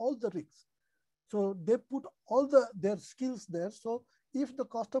take all the risks. So they put all their skills there. So if the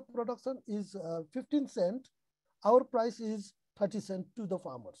cost of production is 15 cents, our price is 30 cents to the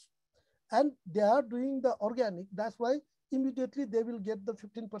farmers. And they are doing the organic. That's why immediately they will get the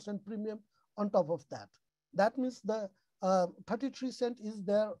 15% premium on top of that. That means the 33 cents is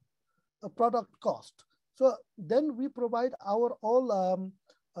their product cost. So then we provide our all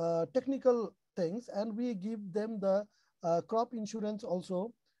technical things and we give them the crop insurance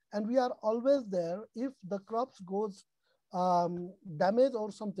also. And we are always there. If the crops goes damaged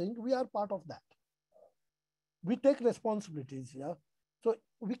or something, we are part of that. We take responsibilities, yeah. So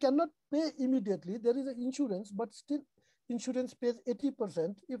we cannot pay immediately. There is an insurance, but still insurance pays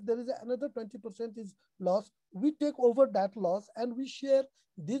 80%. If there is another 20% is loss, we take over that loss and we share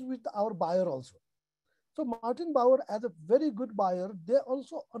this with our buyer also. So Martin Bauer, as a very good buyer, they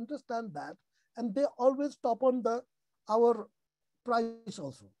also understand that and they always top on our price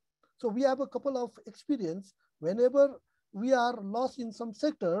also. So we have a couple of experience. Whenever we are lost in some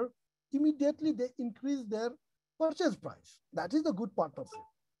sector, immediately they increase their purchase price. That is the good part of it.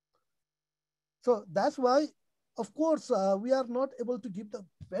 So that's why, of course, we are not able to give the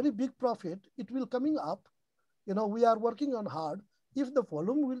very big profit. It will coming up. You know, we are working on hard. If the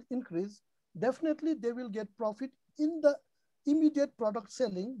volume will increase, definitely they will get profit in the immediate product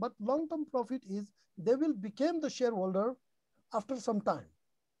selling, but long-term profit is they will become the shareholder after some time.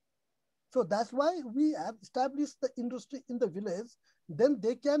 So that's why we have established the industry in the village. Then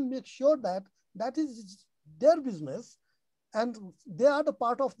they can make sure that that is their business and they are the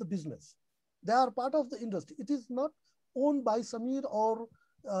part of the business. They are part of the industry. It is not owned by Samir or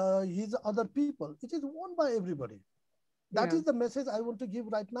his other people. It is owned by everybody. That is the message I want to give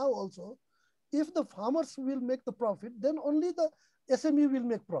right now also. If the farmers will make the profit, then only the SME will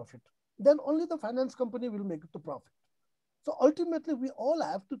make profit. Then only the finance company will make the profit. So ultimately, we all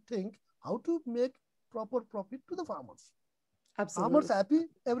have to think how to make proper profit to the farmers. Absolutely. Farmers happy,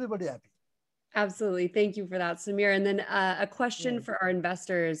 everybody happy. Absolutely. Thank you for that, Samir. And then a question for our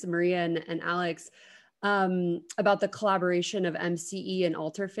investors, Maria and Alex, about the collaboration of MCE and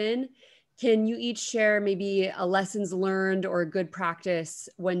Alterfin. Can you each share maybe a lessons learned or a good practice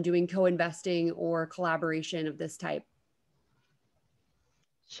when doing co-investing or collaboration of this type?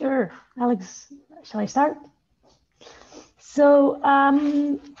 Sure, Alex, shall I start? So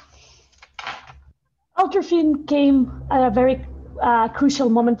Alterfin came at a very crucial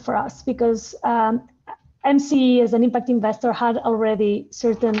moment for us because MC, as an impact investor, had already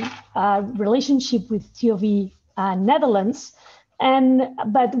certain relationship with TOV Netherlands, and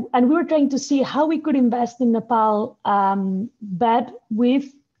we were trying to see how we could invest in Nepal, but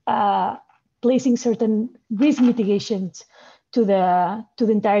with placing certain risk mitigations to the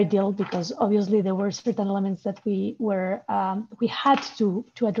entire deal, because obviously there were certain elements that we had to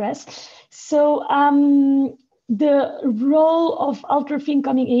address. So the role of Alterfin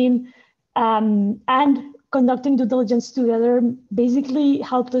coming in and conducting due diligence together basically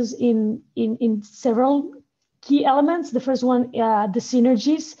helped us in several key elements. The first one, the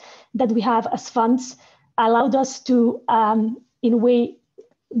synergies that we have as funds allowed us to, in a way,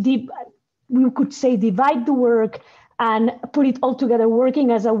 we could say divide the work and put it all together, working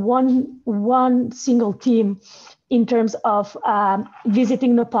as a one single team in terms of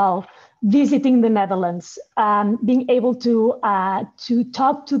visiting Nepal, visiting the Netherlands, being able to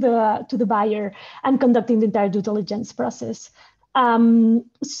talk to the buyer and conducting the entire due diligence process.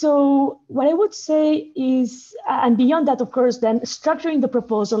 So what I would say is, and beyond that, of course, then structuring the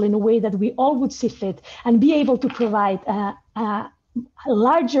proposal in a way that we all would see fit and be able to provide a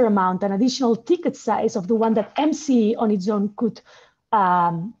larger amount, an additional ticket size of the one that MC on its own could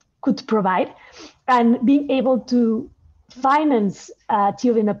provide, and being able to finance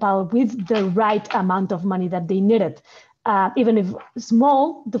TOV Nepal with the right amount of money that they needed. Even if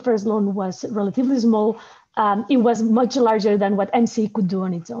small, the first loan was relatively small, it was much larger than what MC could do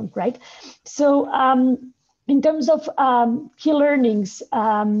on its own, right? So in terms of key learnings,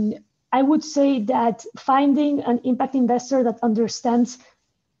 I would say that finding an impact investor that understands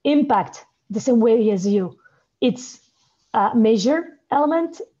impact the same way as you, it's a major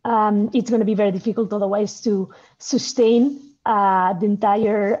element. It's going to be very difficult otherwise to sustain the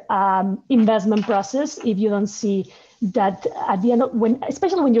entire investment process if you don't see that at the end of,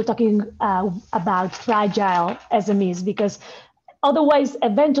 especially when you're talking about fragile SMEs, because otherwise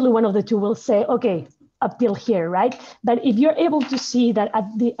eventually one of the two will say, okay, up till here, right? But if you're able to see that at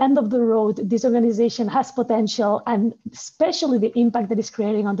the end of the road, this organization has potential, and especially the impact that it's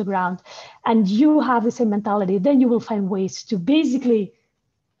creating on the ground, and you have the same mentality, then you will find ways to basically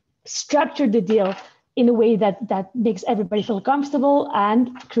structure the deal in a way that makes everybody feel comfortable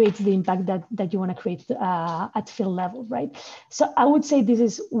and creates the impact that you want to create at field level, right? So I would say this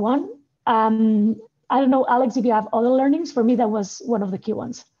is one. I don't know, Alex, if you have other learnings. For me, that was one of the key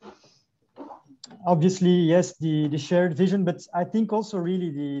ones. Obviously, yes, the shared vision, but I think also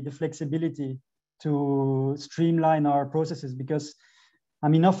really the flexibility to streamline our processes, because I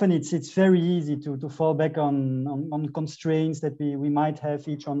mean, often it's very easy to fall back on constraints that we might have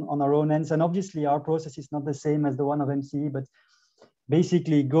each on our own ends. And obviously our process is not the same as the one of MCE, but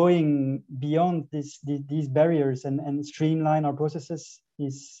basically going beyond these barriers and streamline our processes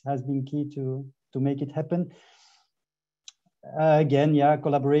has been key to make it happen. Again, yeah,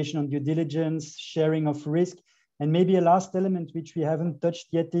 collaboration on due diligence, sharing of risk. And maybe a last element which we haven't touched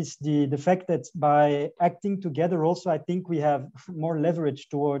yet is the fact that by acting together also, I think we have more leverage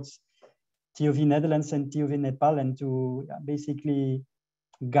towards TOV Netherlands and TOV Nepal, and to basically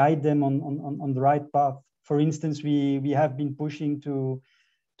guide them on the right path. For instance, we have been pushing to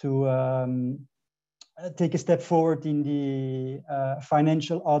take a step forward in the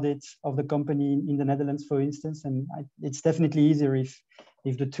financial audits of the company in the Netherlands, for instance. And it's definitely easier if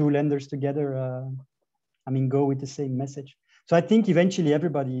the two lenders together go with the same message. So I think eventually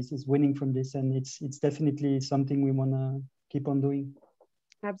everybody is winning from this, and it's definitely something we want to keep on doing.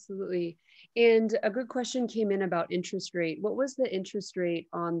 Absolutely. And a good question came in about interest rate. What was the interest rate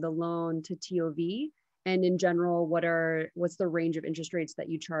on the loan to TOV? And in general, what's the range of interest rates that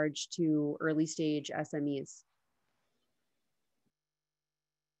you charge to early stage SMEs?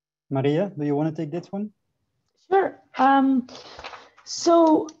 Maria, do you want to take this one? Sure.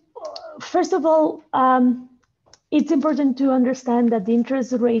 So first of all, it's important to understand that the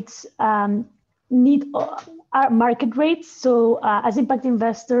interest rates are market rates. So as impact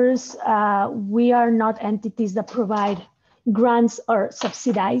investors, we are not entities that provide grants or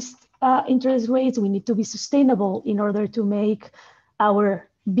subsidized interest rates. We need to be sustainable in order to make our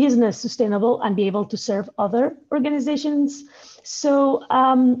business sustainable and be able to serve other organizations. So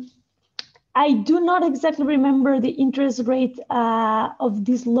I do not exactly remember the interest rate of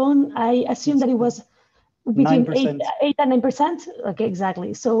this loan. I assume that it was between 8 and 9%. Okay,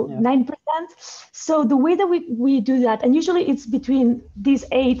 exactly. So yeah. 9%. So the way that we do that, and usually it's between these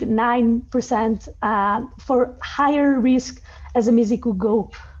 8 and 9% for higher risk SMEs, it could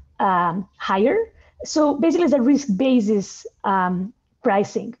go higher. So basically it's a risk basis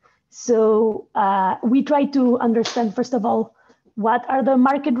pricing. So we try to understand, first of all, what are the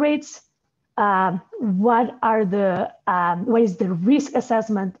market rates? What is the risk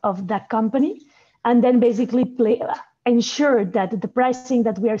assessment of that company? And then basically ensure that the pricing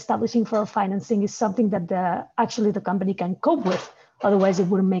that we are establishing for our financing is something that actually the company can cope with. Otherwise, it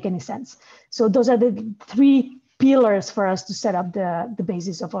wouldn't make any sense. So those are the three pillars for us to set up the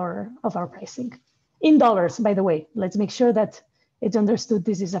basis of our pricing. In dollars, by the way. Let's make sure that it's understood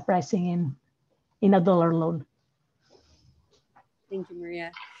this is a pricing in a dollar loan. Thank you,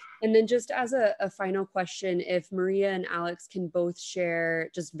 Maria. And then just as a final question, if Maria and Alex can both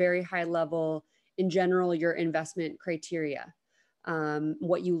share just very high level, in general, your investment criteria,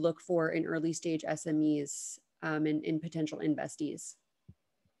 what you look for in early stage SMEs and in potential investees.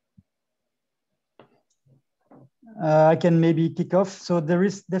 I can maybe kick off. So there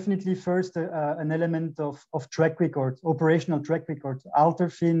is definitely first an element of track record, operational track record.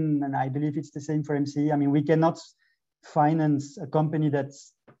 Alterfin, and I believe it's the same for MCE. I mean, we cannot finance a company that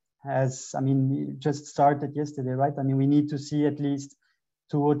has, I mean, just started yesterday, right? I mean, we need to see at least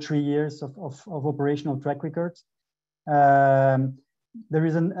 2 or 3 years of operational track record. There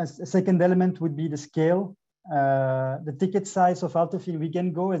is a second element would be the scale. The ticket size of Alterfin, we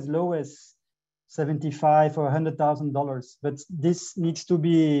can go as low as $75,000 or $100,000, but this needs to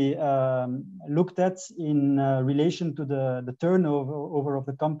be looked at in relation to the turnover of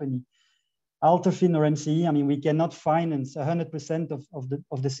the company. Alterfin or MCE, I mean, we cannot finance 100%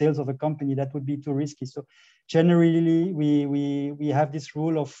 of the sales of a company. That would be too risky. So generally, we have this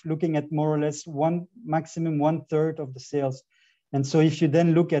rule of looking at more or less maximum 1/3 of the sales. And so if you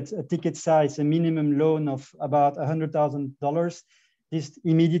then look at a ticket size, a minimum loan of about $100,000, this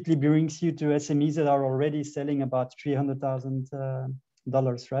immediately brings you to SMEs that are already selling about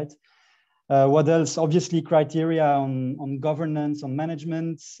 $300,000, right? What else? Obviously, criteria on governance, on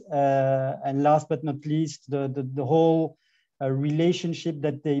management, and last but not least, the whole relationship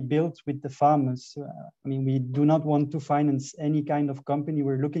that they built with the farmers. I mean, we do not want to finance any kind of company.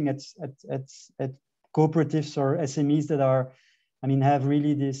 We're looking at cooperatives or SMEs that are, I mean, have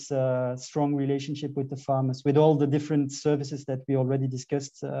really this strong relationship with the farmers, with all the different services that we already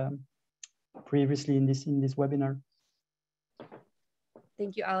discussed previously in this webinar.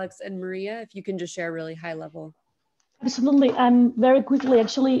 Thank you, Alex. And Maria, if you can just share really high level. Absolutely. Very quickly,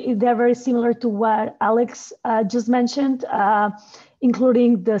 actually, they're very similar to what Alex just mentioned,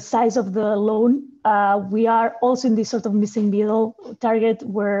 including the size of the loan. We are also in this sort of missing middle target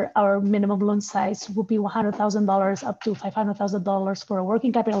where our minimum loan size would be $100,000 up to $500,000 for a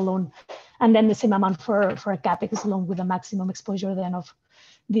working capital loan, and then the same amount for a CapEx loan with a maximum exposure then of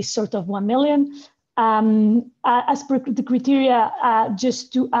this sort of 1 million. As per the criteria,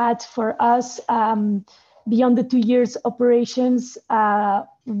 just to add for us, beyond the 2 years operations,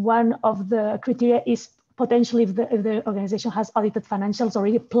 one of the criteria is potentially if the organization has audited financials,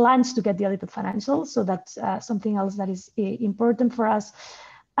 already plans to get the audited financials. So that's something else that is important for us.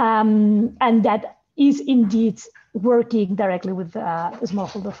 And that is indeed working directly with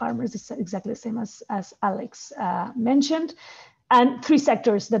smallholder farmers. It's exactly the same as Alex mentioned. And 3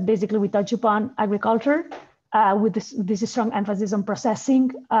 sectors that basically we touch upon: agriculture, with this strong emphasis on processing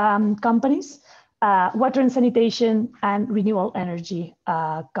companies, water and sanitation, and renewable energy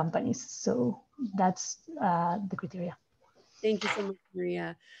companies. So that's the criteria. Thank you so much,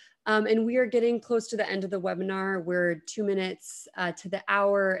 Maria. And we are getting close to the end of the webinar. We're 2 minutes to the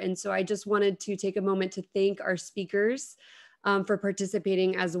hour. And so I just wanted to take a moment to thank our speakers for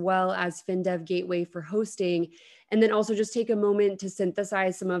participating, as well as FinDev Gateway for hosting. And then also just take a moment to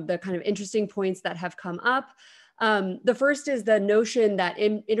synthesize some of the kind of interesting points that have come up. The first is the notion that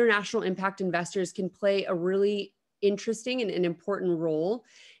international impact investors can play a really interesting and an important role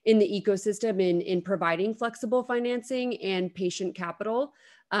in the ecosystem in providing flexible financing and patient capital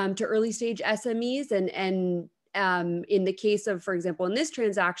to early stage SMEs. And in the case of, for example, in this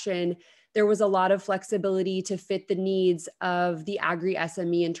transaction, there was a lot of flexibility to fit the needs of the agri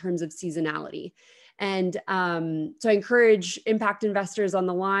SME in terms of seasonality. And so I encourage impact investors on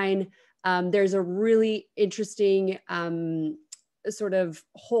the line. There's a really interesting sort of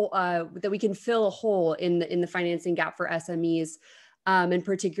hole that we can fill a hole in the financing gap for SMEs, and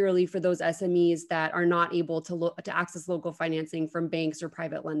particularly for those SMEs that are not able to access local financing from banks or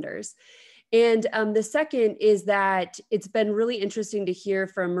private lenders. And the second is that it's been really interesting to hear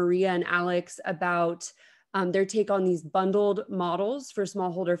from Maria and Alex about their take on these bundled models for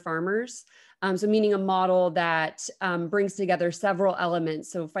smallholder farmers. So meaning a model that brings together several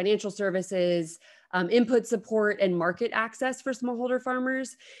elements. So financial services, input support, and market access for smallholder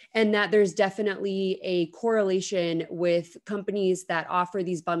farmers. And that there's definitely a correlation with companies that offer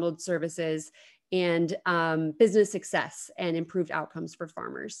these bundled services and business success and improved outcomes for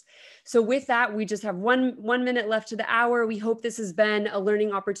farmers. So with that, we just have one minute left to the hour. We hope this has been a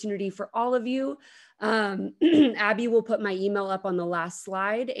learning opportunity for all of you. Abby will put my email up on the last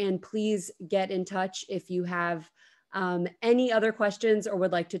slide, and please get in touch if you have any other questions or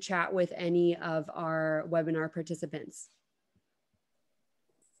would like to chat with any of our webinar participants.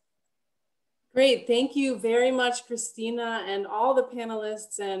 Great, thank you very much, Christina, and all the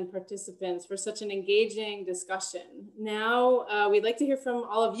panelists and participants for such an engaging discussion. Now, we'd like to hear from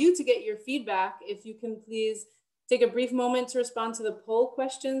all of you to get your feedback. If you can please take a brief moment to respond to the poll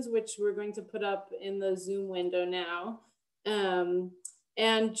questions, which we're going to put up in the Zoom window now.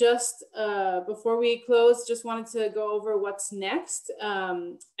 And just before we close, just wanted to go over what's next.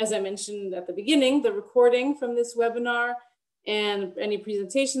 As I mentioned at the beginning, the recording from this webinar and any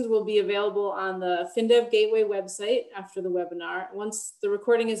presentations will be available on the FinDev Gateway website after the webinar. Once the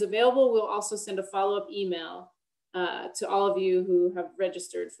recording is available, we'll also send a follow-up email to all of you who have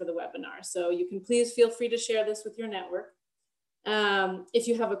registered for the webinar. So you can please feel free to share this with your network. If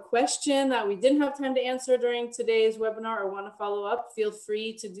you have a question that we didn't have time to answer during today's webinar or want to follow up, feel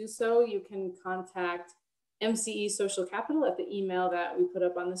free to do so. You can contact MCE Social Capital at the email that we put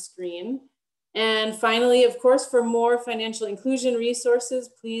up on the screen. And finally, of course, for more financial inclusion resources,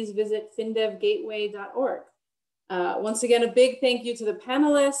 please visit findevgateway.org. Once again, a big thank you to the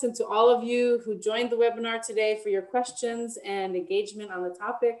panelists and to all of you who joined the webinar today for your questions and engagement on the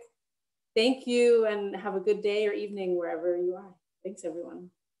topic. Thank you and have a good day or evening wherever you are. Thanks, everyone.